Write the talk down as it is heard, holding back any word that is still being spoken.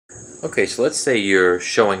Okay, so let's say you're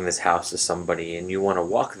showing this house to somebody and you want to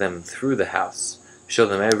walk them through the house, show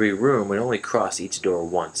them every room and only cross each door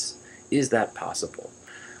once. Is that possible?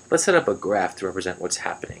 Let's set up a graph to represent what's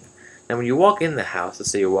happening. Now when you walk in the house, let's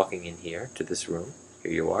say you're walking in here to this room,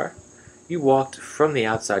 here you are, you walked from the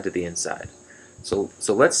outside to the inside. So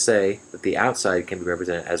let's say that the outside can be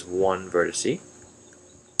represented as one vertice,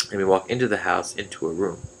 and we walk into the house into a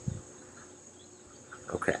room.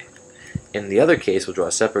 Okay. In the other case, we'll draw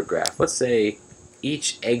a separate graph. Let's say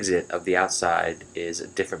each exit of the outside is a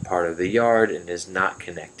different part of the yard and is not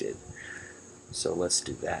connected. So let's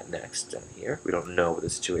do that next down here. We don't know what the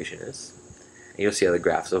situation is. And you'll see how the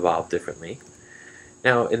graphs evolve differently.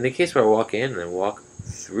 Now, in the case where I walk in and walk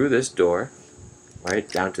through this door, right,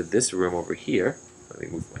 down to this room over here, let me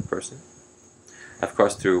move my person, I've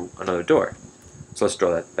crossed through another door. So let's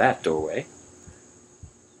draw that doorway.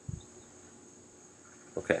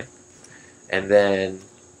 Okay. And then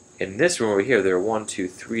in this room over here, there are 1, 2,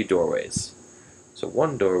 3 doorways. So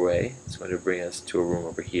one doorway is going to bring us to a room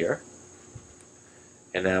over here.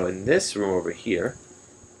 And now in this room over here,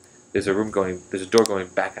 there's a door going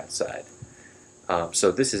back outside.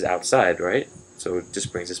 So this is outside, right? So it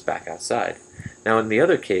just brings us back outside. Now in the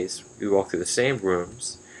other case, we walk through the same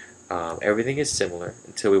rooms. Everything is similar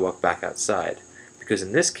until we walk back outside. Because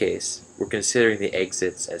in this case, we're considering the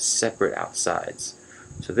exits as separate outsides.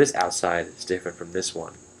 So this outside is different from this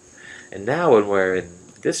one. And now when we're in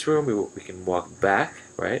this room, we can walk back,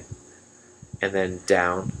 right? And then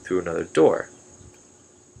down through another door.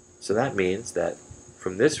 So that means that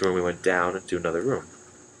from this room we went down into another room.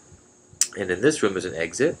 And in this room is an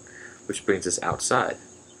exit, which brings us outside.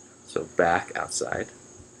 So back outside.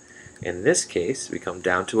 In this case, we come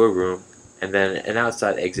down to a room, and then an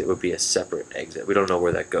outside exit would be a separate exit. We don't know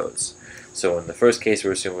where that goes. So in the first case,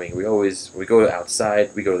 we're assuming we go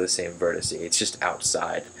outside, we go to the same vertice. It's just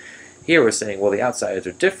outside. Here we're saying, well, the outsides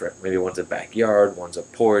are different. Maybe one's a backyard, one's a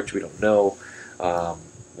porch, we don't know.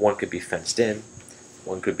 One could be fenced in.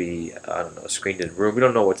 One could be, I don't know, a screened-in room. We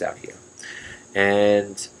don't know what's out here.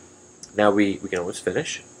 And now we can almost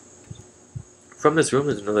finish. From this room,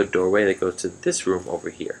 there's another doorway that goes to this room over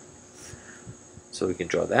here. So we can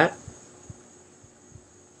draw that.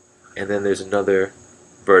 And then there's another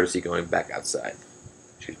vertice going back outside.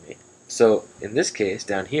 Excuse me. So in this case,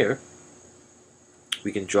 down here,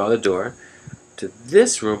 we can draw the door to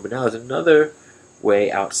this room, but now there's another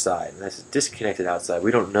way outside, and that's disconnected outside.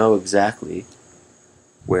 We don't know exactly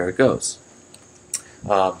where it goes.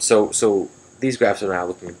 So these graphs are now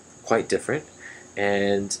looking quite different,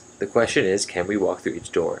 and the question is, can we walk through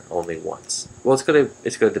each door only once? Well, it's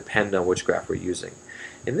gonna depend on which graph we're using.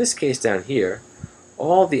 In this case down here,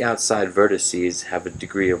 all the outside vertices have a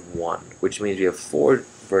degree of 1, which means we have 4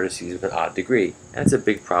 vertices with an odd degree, and that's a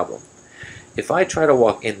big problem. If I try to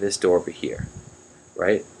walk in this door over here,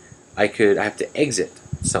 right, I have to exit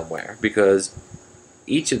somewhere, because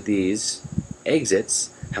each of these exits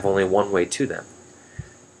have only one way to them.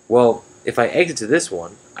 Well, if I exit to this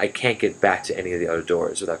one, I can't get back to any of the other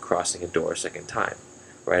doors without crossing a door a second time,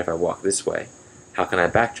 right? If I walk this way, how can I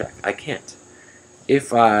backtrack? I can't.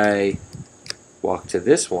 If I walk to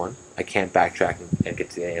this one, I can't backtrack and get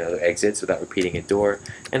to any other exits without repeating a door,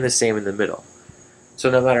 and the same in the middle. So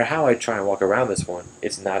no matter how I try and walk around this one,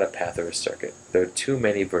 it's not a path or a circuit. There are too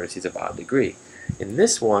many vertices of odd degree. In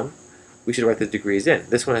this one, we should write the degrees in.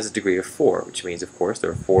 This one has a degree of 4, which means, of course, there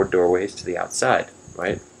are 4 doorways to the outside,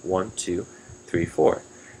 right? 1, 2, 3, 4.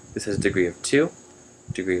 This has a degree of 2,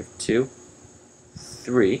 degree of 2,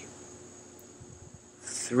 3,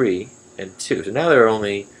 3, and 2. So now there are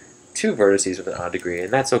only 2 vertices with an odd degree,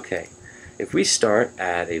 and that's okay. If we start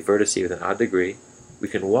at a vertice with an odd degree, we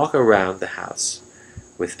can walk around the house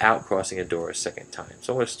without crossing a door a second time.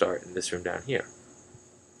 So I'm going to start in this room down here.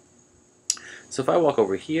 So if I walk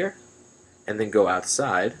over here and then go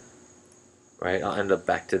outside, right, I'll end up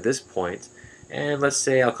back to this point, and let's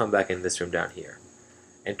say I'll come back in this room down here.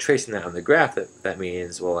 And tracing that on the graph, that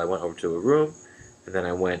means, well, I went over to a room, and then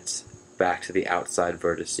I went back to the outside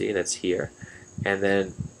vertice, that's here, and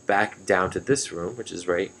then back down to this room, which is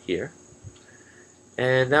right here.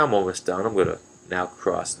 And now I'm almost done. I'm going to now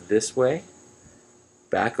cross this way,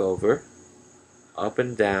 back over, up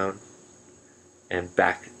and down, and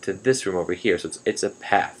back to this room over here. So it's a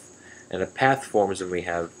path. And a path forms when we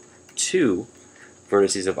have 2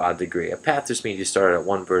 vertices of odd degree. A path just means you start at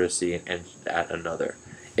one vertice and end at another.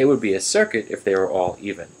 It would be a circuit if they were all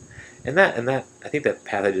even. And that I think that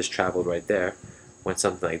path I just traveled right there went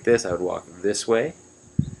something like this. I would walk this way,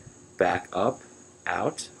 back up,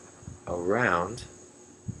 out, around.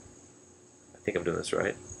 I think I'm doing this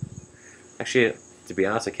right. Actually, to be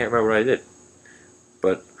honest, I can't remember what I did.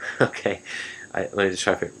 but okay. Let me just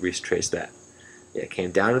try to retrace that. Yeah, I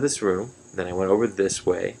came down to this room, then I went over this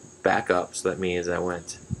way, back up, so that means I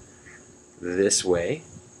went this way,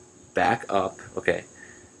 back up, okay,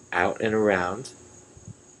 out and around,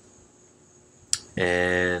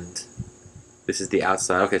 and this is the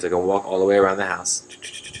outside. Okay, so I can walk all the way around the house,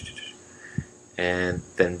 and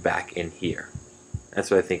then back in here.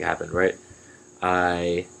 That's what I think happened, right?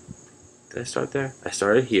 Did I start there? I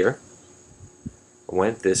started here,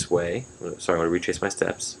 went this way. Sorry, I'm going to retrace my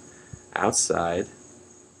steps. Outside.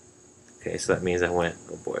 Okay, so that means I went,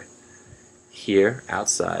 oh boy, here,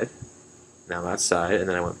 outside. Now I'm outside, and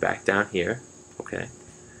then I went back down here. Okay.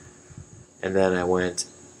 And then I went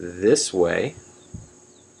this way.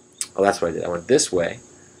 Oh, that's what I did. I went this way.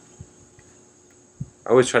 I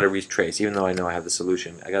always try to retrace, even though I know I have the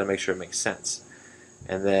solution. I got to make sure it makes sense.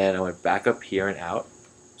 And then I went back up here and out.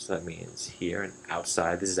 So that means here and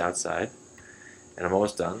outside. This is outside. And I'm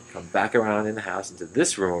almost done. Come back around in the house into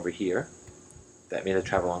this room over here. That means I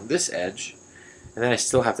travel on this edge. And then I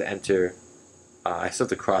still have to enter, I still have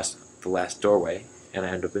to cross the last doorway. And I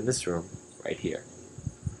end up in this room right here.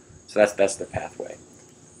 So that's the pathway.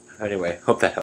 Anyway, hope that helps.